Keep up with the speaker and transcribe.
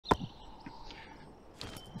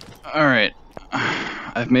Alright.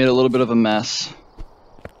 I've made a little bit of a mess,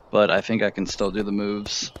 but I think I can still do the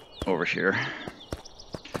moves over here.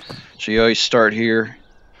 So you always start here,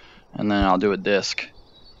 and then I'll do a disc.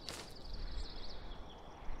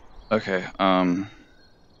 Okay,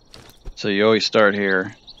 so you always start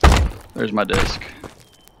here. There's my disc.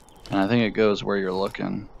 And I think it goes where you're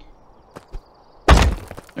looking.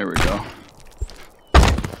 There we go.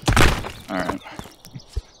 Alright.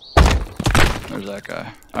 There's that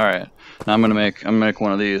guy. Alright. Now I'm gonna make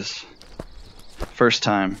one of these. First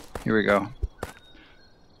time. Here we go.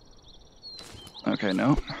 Okay,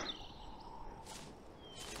 nope.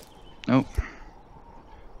 Nope.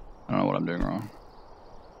 I don't know what I'm doing wrong.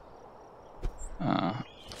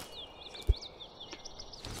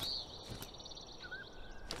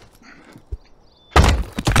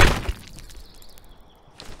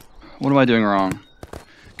 What am I doing wrong?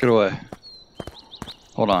 Get away.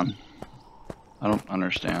 Hold on. I don't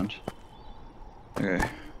understand. Okay.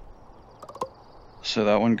 So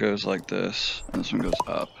that one goes like this, and this one goes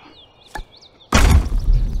up.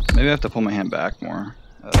 Maybe I have to pull my hand back more.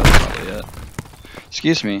 That's probably it.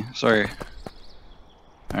 Excuse me, sorry.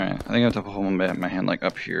 Alright, I think I have to pull my hand like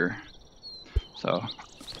up here. So,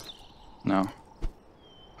 no.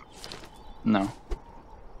 No.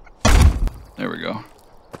 There we go.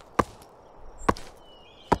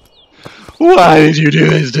 Why did you do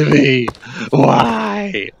this to me?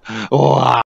 Why? Why?